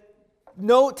says,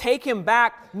 "No, take him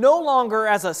back no longer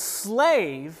as a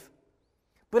slave,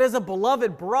 but as a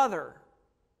beloved brother."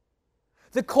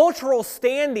 The cultural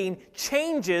standing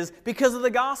changes because of the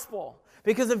gospel,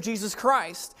 because of Jesus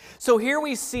Christ. So here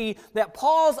we see that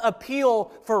Paul's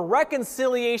appeal for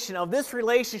reconciliation of this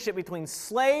relationship between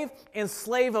slave and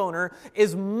slave owner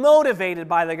is motivated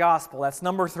by the gospel. That's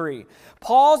number 3.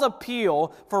 Paul's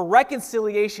appeal for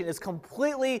reconciliation is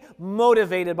completely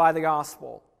motivated by the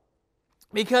gospel.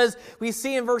 Because we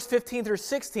see in verse 15 through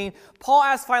 16, Paul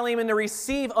asks Philemon to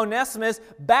receive Onesimus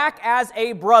back as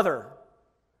a brother.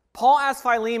 Paul asked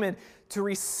Philemon to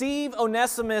receive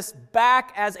Onesimus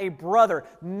back as a brother,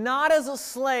 not as a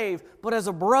slave, but as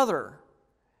a brother.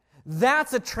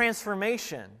 That's a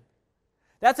transformation.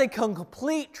 That's a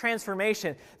complete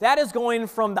transformation. That is going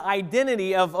from the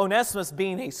identity of Onesimus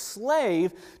being a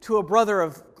slave to a brother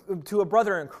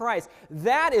in Christ.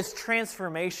 That is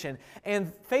transformation.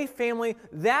 And faith family,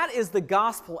 that is the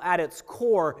gospel at its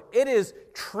core. It is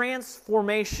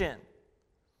transformation.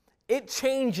 It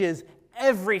changes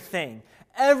everything.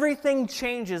 Everything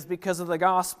changes because of the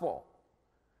gospel.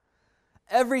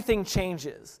 Everything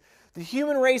changes. The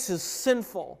human race is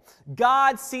sinful.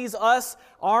 God sees us,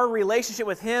 our relationship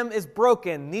with Him is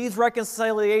broken, needs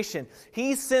reconciliation.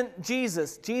 He sent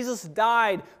Jesus. Jesus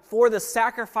died for the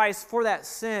sacrifice for that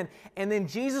sin, and then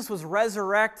Jesus was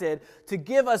resurrected to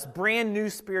give us brand new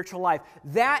spiritual life.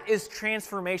 That is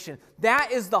transformation.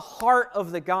 That is the heart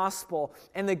of the gospel.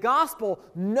 And the gospel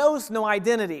knows no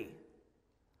identity.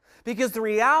 Because the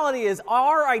reality is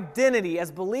our identity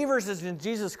as believers in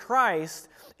Jesus Christ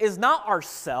is not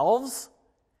ourselves.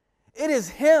 It is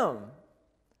Him.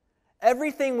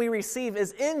 Everything we receive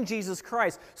is in Jesus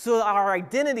Christ. So our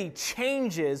identity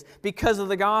changes because of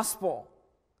the gospel.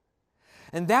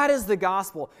 And that is the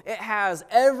gospel. It has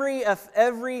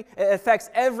it affects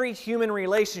every human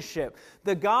relationship.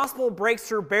 The gospel breaks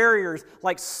through barriers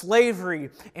like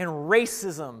slavery and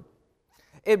racism.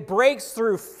 It breaks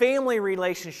through family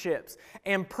relationships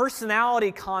and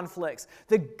personality conflicts.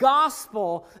 The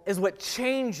gospel is what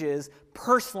changes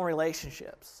personal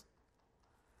relationships.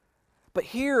 But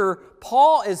here,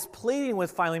 Paul is pleading with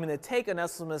Philemon to take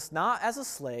Onesimus not as a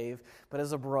slave, but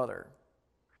as a brother.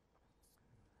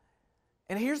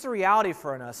 And here's the reality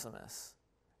for Onesimus.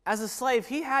 As a slave,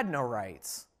 he had no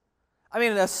rights. I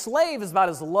mean, a slave is about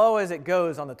as low as it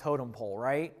goes on the totem pole,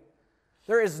 right?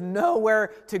 There is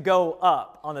nowhere to go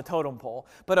up on the totem pole.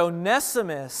 But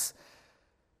Onesimus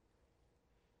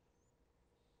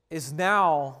is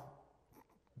now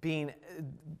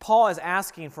Paul is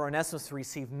asking for Onesimus to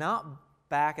receive not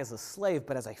back as a slave,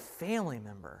 but as a family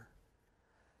member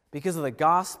because of the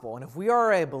gospel. And if we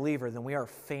are a believer, then we are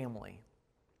family.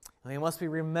 And we must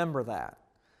remember that.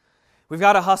 We've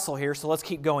got to hustle here, so let's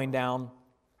keep going down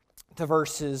to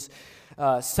verses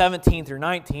 17 through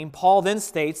 19. Paul then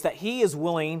states that he is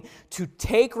willing to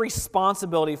take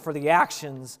responsibility for the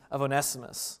actions of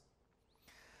Onesimus.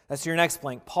 That's your next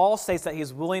blank. Paul states that he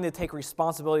is willing to take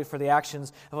responsibility for the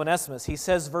actions of Onesimus. He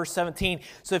says, verse 17,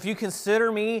 "So if you consider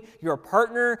me your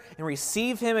partner and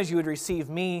receive him as you would receive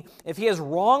me, if he has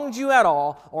wronged you at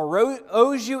all or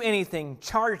owes you anything,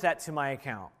 charge that to my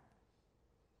account."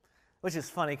 Which is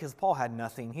funny because Paul had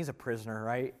nothing. He's a prisoner,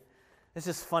 right? It's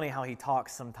just funny how he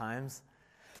talks sometimes.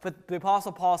 But the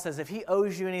Apostle Paul says, if he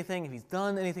owes you anything, if he's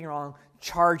done anything wrong,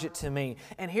 charge it to me.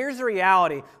 And here's the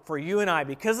reality for you and I.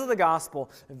 Because of the gospel,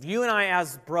 if you and I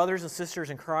as brothers and sisters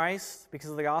in Christ,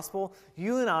 because of the gospel,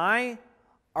 you and I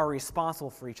are responsible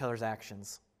for each other's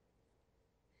actions.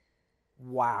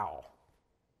 Wow.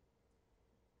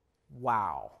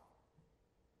 Wow.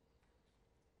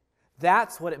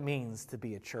 That's what it means to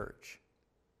be a church.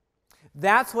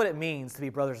 That's what it means to be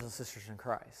brothers and sisters in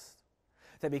Christ.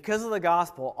 That because of the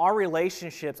gospel, our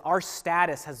relationships, our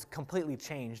status has completely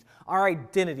changed. Our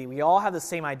identity, we all have the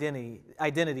same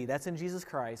identity. That's in Jesus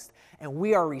Christ. And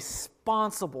we are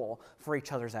responsible for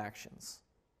each other's actions.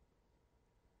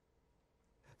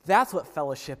 That's what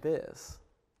fellowship is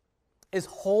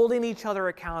holding each other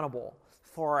accountable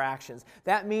for our actions.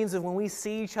 That means that when we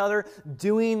see each other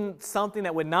doing something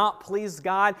that would not please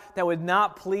God, that would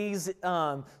not please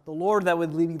the Lord, that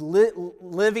would be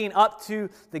living up to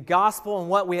the gospel and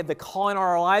what we had the call in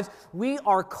our lives, we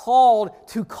are called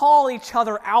to call each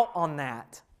other out on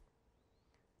that.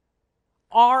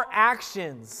 Our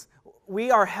actions, we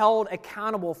are held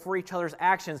accountable for each other's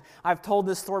actions. I've told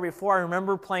this story before. I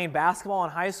remember playing basketball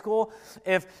in high school.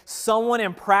 If someone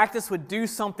in practice would do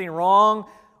something wrong,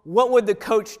 what would the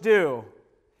coach do?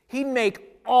 He'd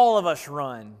make all of us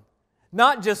run.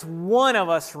 Not just one of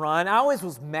us run. I always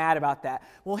was mad about that.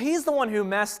 Well, he's the one who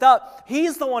messed up.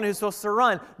 He's the one who's supposed to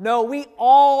run. No, we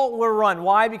all will run.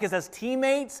 Why? Because as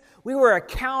teammates, we were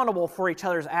accountable for each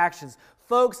other's actions.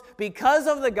 Folks, because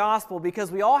of the gospel,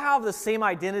 because we all have the same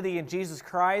identity in Jesus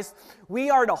Christ, we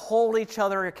are to hold each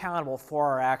other accountable for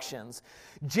our actions.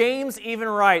 James even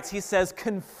writes, he says,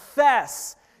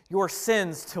 confess your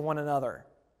sins to one another.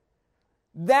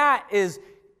 That is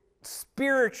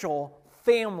spiritual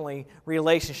family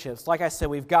relationships. Like I said,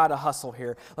 we've got to hustle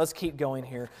here. Let's keep going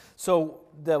here. So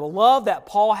the love that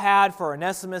Paul had for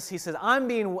Onesimus, he says, I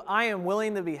am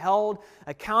willing to be held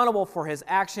accountable for his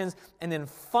actions. And then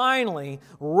finally,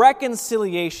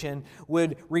 reconciliation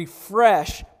would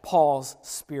refresh Paul's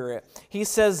spirit. He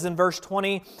says in verse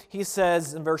 20, he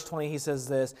says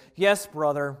this, yes,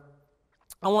 brother,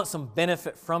 I want some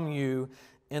benefit from you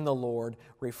in the Lord.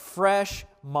 Refresh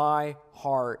my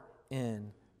heart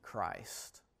in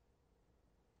Christ.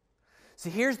 See,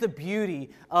 here's the beauty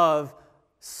of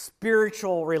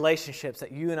spiritual relationships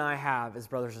that you and I have as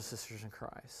brothers and sisters in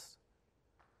Christ,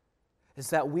 is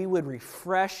that we would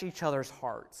refresh each other's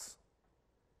hearts.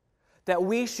 That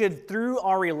we should, through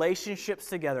our relationships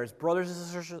together as brothers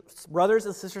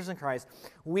and sisters in Christ,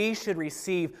 we should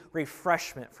receive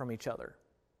refreshment from each other.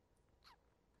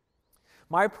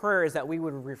 My prayer is that we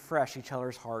would refresh each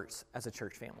other's hearts as a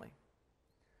church family.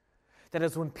 That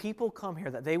is, when people come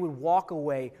here, that they would walk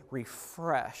away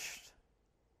refreshed.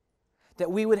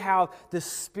 That we would have this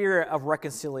spirit of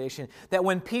reconciliation. That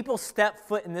when people step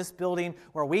foot in this building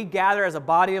where we gather as a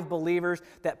body of believers,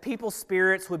 that people's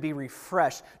spirits would be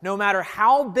refreshed, no matter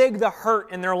how big the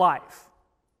hurt in their life.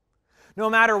 No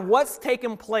matter what's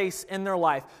taken place in their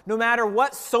life, no matter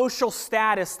what social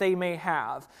status they may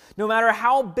have, no matter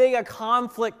how big a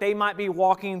conflict they might be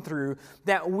walking through,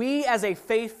 that we as a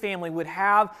faith family would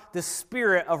have the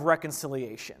spirit of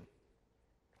reconciliation.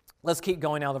 Let's keep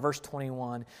going now to verse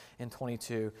 21 and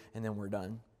 22, and then we're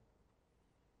done.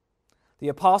 The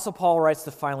Apostle Paul writes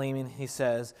to Philemon, he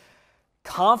says,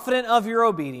 confident of your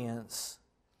obedience,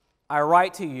 I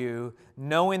write to you,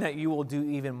 knowing that you will do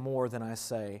even more than I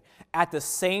say. At the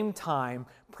same time,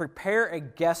 prepare a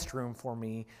guest room for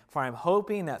me, for I am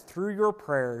hoping that through your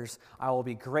prayers I will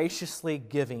be graciously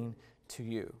giving to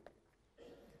you.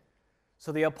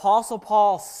 So the Apostle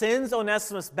Paul sends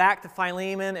Onesimus back to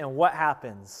Philemon, and what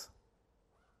happens?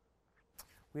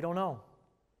 We don't know.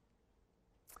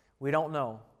 We don't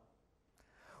know.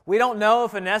 We don't know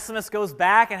if Onesimus goes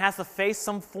back and has to face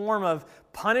some form of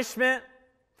punishment.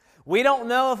 We don't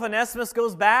know if Onesimus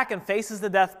goes back and faces the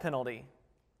death penalty.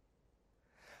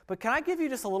 But can I give you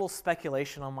just a little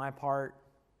speculation on my part?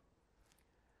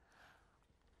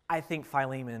 I think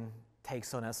Philemon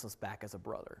takes Onesimus back as a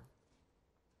brother.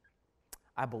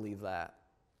 I believe that.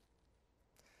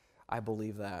 I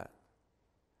believe that.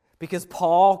 Because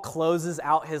Paul closes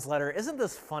out his letter. Isn't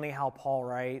this funny how Paul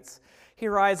writes? He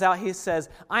writes out, he says,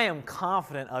 I am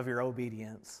confident of your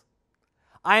obedience.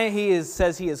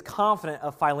 Says he is confident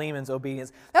of Philemon's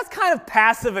obedience. That's kind of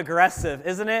passive-aggressive,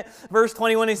 isn't it? Verse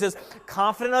 21, he says,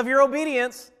 confident of your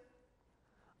obedience,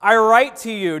 I write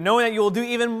to you, knowing that you will do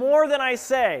even more than I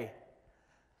say.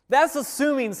 That's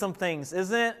assuming some things,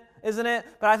 isn't it?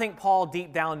 But I think Paul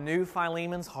deep down knew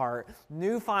Philemon's heart,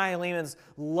 knew Philemon's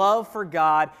love for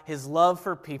God, his love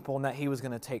for people, and that he was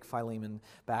going to take Philemon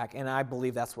back. And I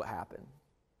believe that's what happened.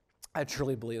 I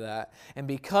truly believe that. And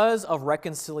because of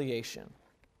reconciliation,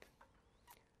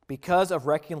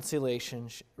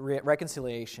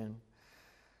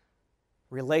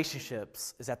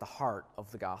 relationships is at the heart of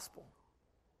the gospel.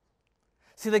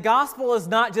 See, the gospel is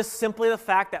not just simply the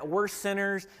fact that we're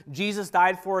sinners, Jesus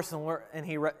died for us,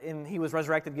 and he was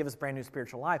resurrected to give us brand new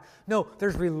spiritual life. No,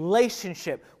 there's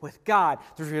relationship with God.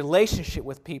 There's relationship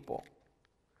with people.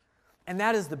 And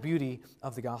that is the beauty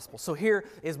of the gospel. So here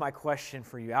is my question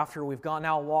for you. After we've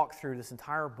walked through this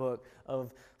entire book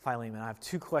of Philemon, I have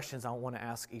two questions I want to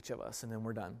ask each of us, and then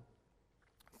we're done.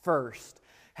 First,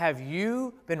 have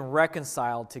you been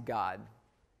reconciled to God?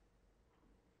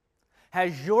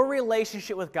 Has your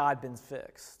relationship with God been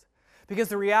fixed? Because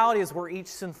the reality is we're each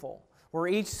sinful. We're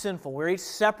each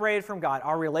separated from God.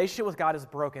 Our relationship with God is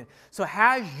broken. So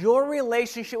has your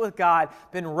relationship with God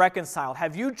been reconciled?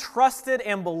 Have you trusted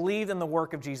and believed in the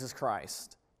work of Jesus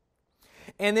Christ?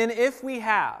 And then if we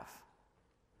have,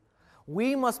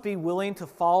 we must be willing to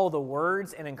follow the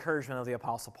words and encouragement of the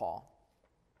Apostle Paul.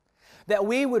 that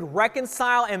we would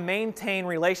reconcile and maintain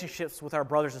relationships with our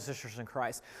brothers and sisters in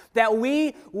Christ, that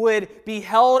we would be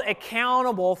held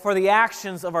accountable for the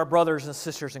actions of our brothers and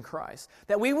sisters in Christ,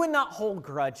 that we would not hold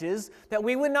grudges, that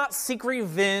we would not seek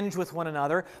revenge with one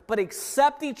another, but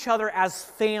accept each other as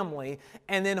family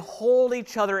and then hold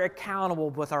each other accountable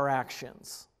with our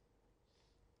actions.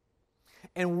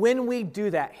 And when we do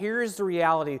that, here's the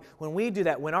reality. When we do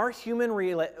that, when our human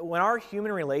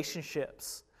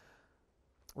relationships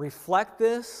reflect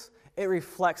this, it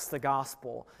reflects the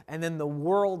gospel. And then the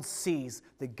world sees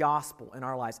the gospel in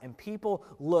our lives. And people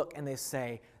look and they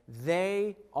say,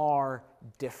 they are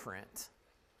different.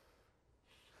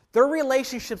 Their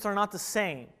relationships are not the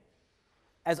same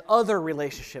as other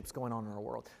relationships going on in our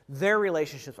world. Their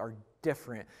relationships are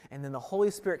different. And then the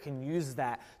Holy Spirit can use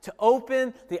that to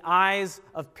open the eyes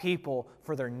of people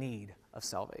for their need of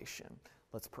salvation.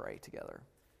 Let's pray together.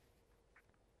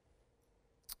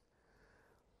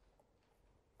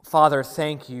 Father,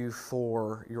 thank you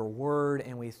for your word,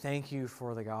 and we thank you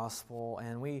for the gospel,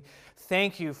 and we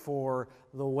thank you for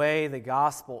the way the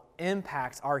gospel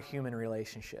impacts our human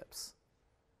relationships.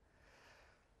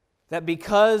 That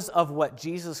because of what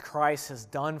Jesus Christ has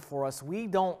done for us, we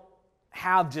don't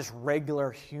have just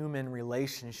regular human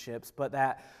relationships, but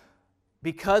that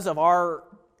because of our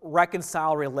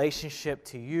reconciled relationship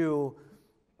to you,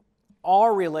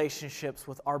 our relationships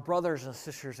with our brothers and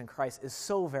sisters in Christ is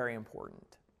so very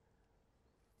important.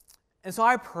 And so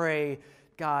I pray,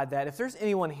 God, that if there's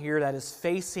anyone here that is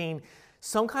facing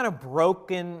some kind of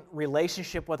broken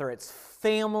relationship, whether it's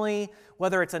family,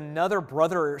 whether it's another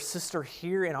brother or sister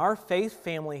here in our faith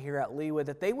family here at Leawood,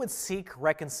 that they would seek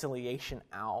reconciliation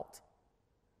out.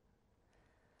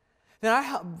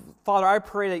 Then Father, I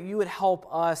pray that you would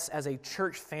help us as a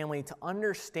church family to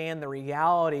understand the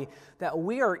reality that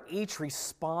we are each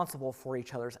responsible for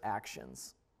each other's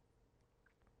actions.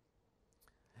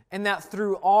 And that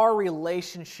through our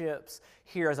relationships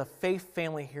here as a faith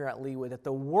family here at Leawood, that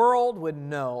the world would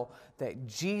know that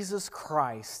Jesus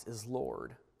Christ is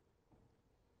Lord.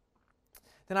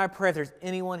 Then I pray if there's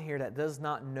anyone here that does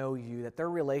not know you, that their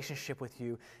relationship with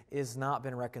you is not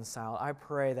been reconciled, I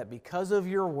pray that because of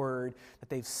your word that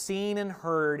they've seen and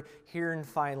heard here in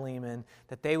Philemon,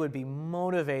 that they would be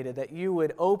motivated, that you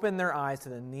would open their eyes to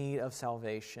the need of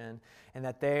salvation, and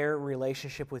that their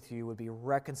relationship with you would be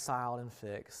reconciled and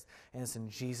fixed. And it's in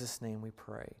Jesus' name we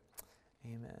pray.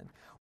 Amen.